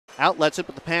outlets it,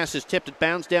 but the pass is tipped. It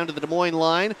bounds down to the Des Moines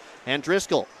line, and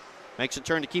Driscoll makes a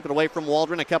turn to keep it away from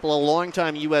Waldron, a couple of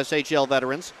longtime USHL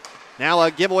veterans. Now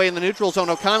a giveaway in the neutral zone.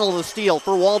 O'Connell the steal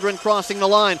for Waldron, crossing the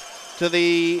line to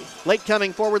the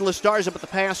late-coming forward Lestarza, but the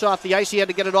pass off the ice. He had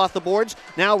to get it off the boards.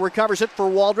 Now recovers it for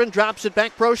Waldron, drops it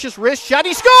back. Procius, wrist shot,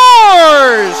 he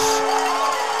scores!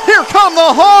 Here come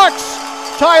the Hawks!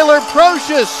 Tyler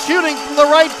Procius shooting from the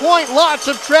right point. Lots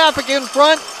of traffic in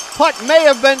front. Puck may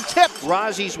have been tipped.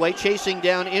 Rozzie's way, chasing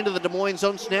down into the Des Moines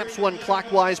zone. Snaps one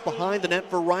clockwise behind the net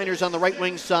for Reiners on the right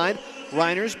wing side.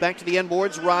 Reiners back to the end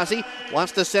boards. Rozzie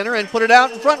wants to center and put it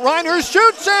out in front. Reiners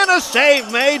shoots, and a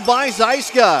save made by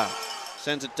Zeiska.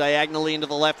 Sends it diagonally into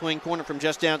the left wing corner from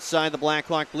just outside the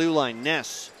Blackhawk blue line.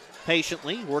 Ness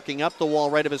patiently working up the wall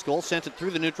right of his goal. Sent it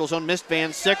through the neutral zone. Missed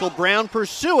Van Sickle. Brown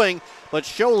pursuing, but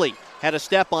Scholey had a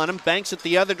step on him. Banks it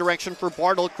the other direction for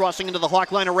Bartle, crossing into the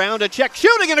Hawk line around a check.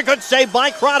 Shooting, and a good save by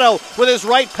Crotto with his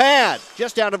right pad.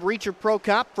 Just out of reach of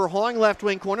Prokop for Hong, left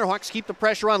wing corner. Hawks keep the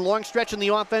pressure on. Long stretch in the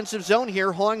offensive zone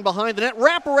here. Hong behind the net.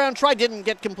 Wraparound try didn't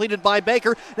get completed by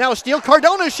Baker. Now a steal.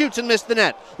 Cardona shoots and missed the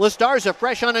net. Lestarza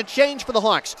fresh on a change for the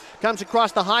Hawks. Comes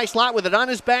across the high slot with it on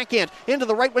his backhand. Into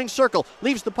the right wing circle.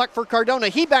 Leaves the puck for Cardona.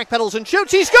 He backpedals and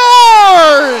shoots. He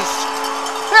scores!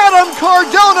 Adam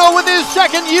Cardona with his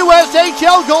second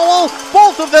USHL goal.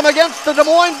 Both of them against the Des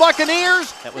Moines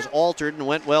Buccaneers. That was altered and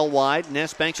went well wide.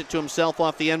 Ness banks it to himself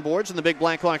off the end boards, and the big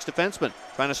Blackhawks defenseman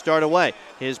trying to start away.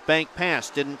 His bank pass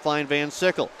didn't find Van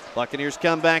Sickle. Buccaneers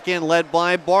come back in, led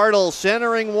by Bartle.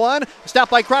 Centering one.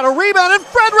 Stopped by Crotto. Rebound, and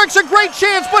Fredericks a great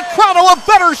chance, but Crotto a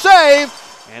better save.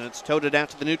 And it's toted out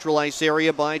to the neutral ice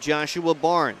area by Joshua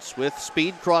Barnes. With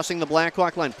speed crossing the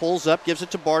Blackhawk line. Pulls up, gives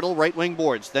it to Bartle, right wing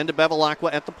boards. Then to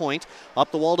Bevilacqua at the point.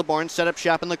 Up the wall to Barnes, set up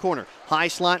shop in the corner. High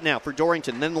slot now for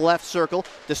Dorrington. Then the left circle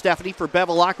to Stephanie for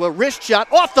Bevilacqua. Wrist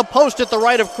shot off the post at the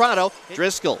right of Crotto.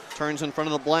 Driscoll turns in front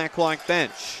of the Blackhawk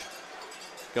bench.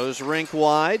 Goes rink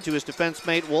wide to his defense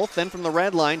mate Wolf. Then from the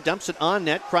red line, dumps it on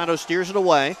net. Crotto steers it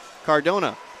away.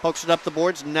 Cardona pokes it up the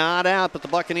boards, not out, but the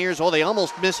Buccaneers, they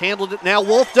almost mishandled it. Now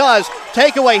Wolf does.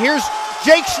 Takeaway. Here's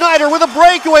Jake Schneider with a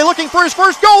breakaway, looking for his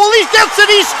first goal. He gets it.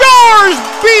 He scores,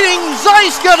 beating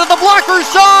Zeiska to the blocker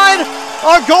side.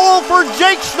 A goal for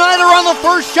Jake Schneider on the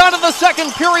first shot of the second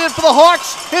period for the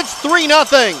Hawks. It's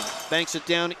 3-0. Banks it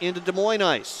down into Des Moines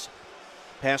ice.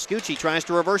 Pascucci tries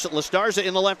to reverse it. Lestarza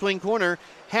in the left wing corner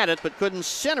had it, but couldn't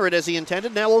center it as he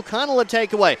intended. Now O'Connell a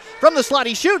takeaway. From the slot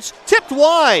he shoots, tipped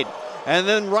wide. And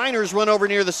then Reiners run over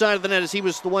near the side of the net as he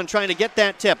was the one trying to get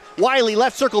that tip. Wiley,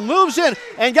 left circle, moves in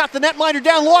and got the netminder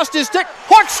down, lost his stick.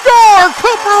 Hawks score!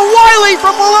 Cooper Wiley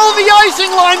from below the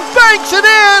icing line banks it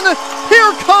in.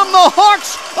 Here come the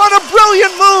Hawks on a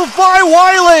brilliant move by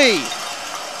Wiley.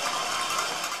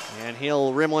 And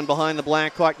he'll rim one behind the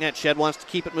Blackhawk net. Shed wants to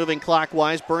keep it moving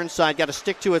clockwise. Burnside got to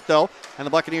stick to it though, and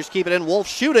the Buccaneers keep it in. Wolf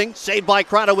shooting, saved by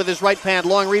Crotto with his right pad.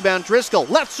 Long rebound, Driscoll,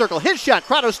 left circle, his shot.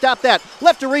 Crotto stopped that,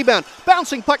 left to rebound.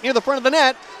 Bouncing puck near the front of the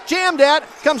net. Jammed at,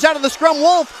 comes out of the scrum.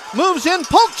 Wolf moves in,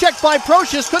 poke check by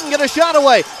Procius, couldn't get a shot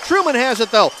away. Truman has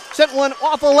it though. Sent one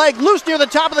off a leg, loose near the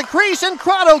top of the crease, and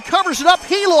Crotto covers it up.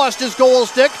 He lost his goal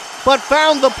stick, but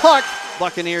found the puck.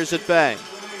 Buccaneers at bay.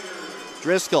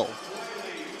 Driscoll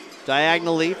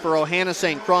diagonally for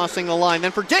Ohannesane, crossing the line.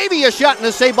 Then for Davey, a shot and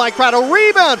a save by Crotto.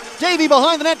 Rebound. Davey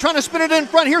behind the net, trying to spin it in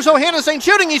front. Here's Ohannesane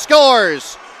shooting. He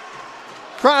scores.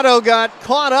 Crotto got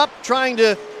caught up trying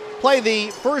to play the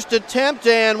first attempt,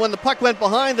 and when the puck went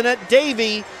behind the net,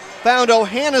 Davey found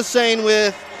Ohannesane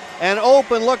with an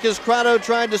open look as Crotto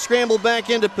tried to scramble back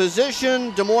into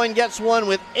position. Des Moines gets one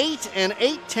with 8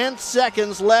 8/10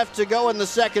 seconds left to go in the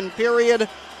second period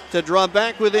to draw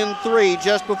back within 3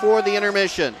 just before the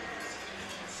intermission.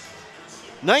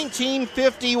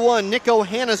 1951, Nick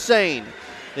Ohannesane,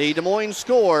 the Des Moines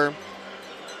score,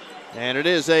 and it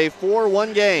is a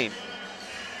 4-1 game.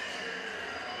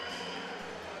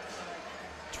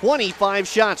 25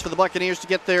 shots for the Buccaneers to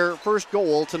get their first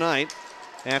goal tonight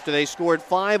after they scored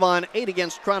 5 on 8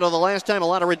 against Crotto the last time. A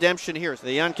lot of redemption here.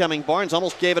 The oncoming Barnes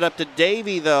almost gave it up to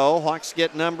Davey, though. Hawks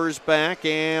get numbers back,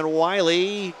 and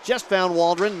Wiley just found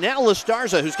Waldron. Now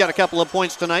Lestarza, who's got a couple of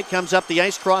points tonight, comes up the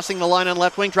ice, crossing the line on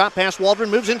left wing. Drop past Waldron,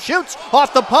 moves and shoots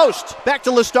off the post. Back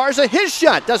to Lestarza. His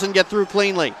shot doesn't get through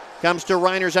cleanly. Comes to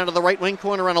Reiners out of the right wing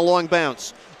corner on a long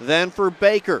bounce. Then for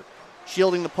Baker,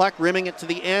 shielding the puck, rimming it to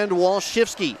the end.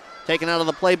 Walshifsky taken out of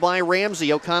the play by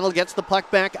Ramsey. O'Connell gets the puck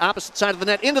back, opposite side of the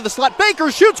net, into the slot.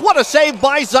 Baker shoots. What a save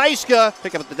by Zeiska.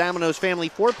 Pick up at the Domino's Family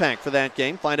 4-pack for that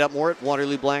game. Find out more at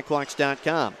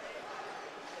WaterlooBlackhawks.com.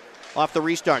 Off the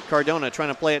restart, Cardona trying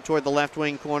to play it toward the left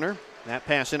wing corner. That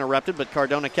pass interrupted, but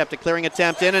Cardona kept a clearing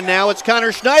attempt in, and now it's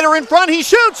Connor Schneider in front. He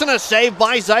shoots, and a save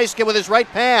by Zeiska with his right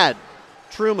pad.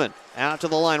 Truman out to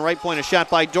the line, right point, a shot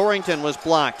by Dorrington was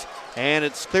blocked. And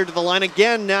it's cleared to the line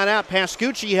again, not out.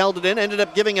 Pascucci held it in, ended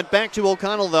up giving it back to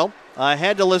O'Connell, though.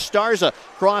 Ahead to Listarza,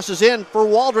 crosses in for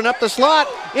Waldron up the slot.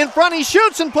 In front, he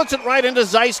shoots and puts it right into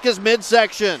Zeiska's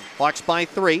midsection. Hawks by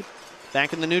 3.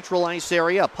 Back in the neutral ice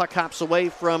area, a puck hops away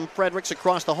from Fredericks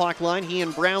across the Hawk line. He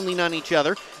and Brown lean on each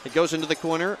other. It goes into the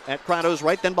corner at Crotto's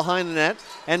right, then behind the net.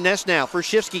 And Ness now for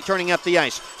Shifsky turning up the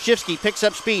ice. Shifsky picks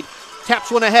up speed, taps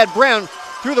one ahead. Brown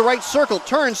through the right circle,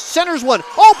 turns, centers one,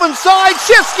 open side,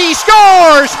 Shifsky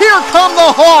scores! Here come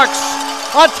the Hawks!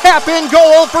 A tap-in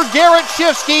goal for Garrett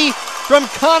Shifsky from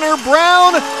Connor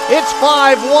Brown. It's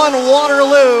 5-1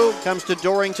 Waterloo. Comes to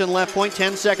Dorrington left point,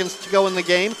 10 seconds to go in the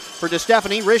game. For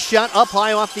DeStefani, wrist shot up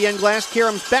high off the end glass.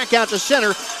 Karam's back out to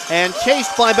center and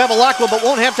chased by Bevilacqua, but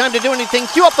won't have time to do anything.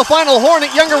 Cue up the final horn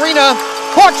at Young Arena.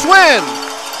 Hawks win!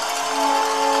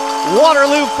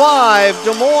 Waterloo 5,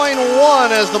 Des Moines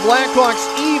 1 as the Blackhawks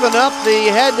even up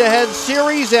the head-to-head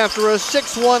series after a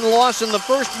 6-1 loss in the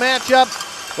first matchup.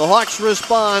 The Hawks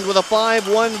respond with a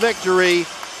 5-1 victory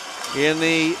in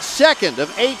the second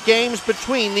of 8 games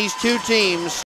between these two teams.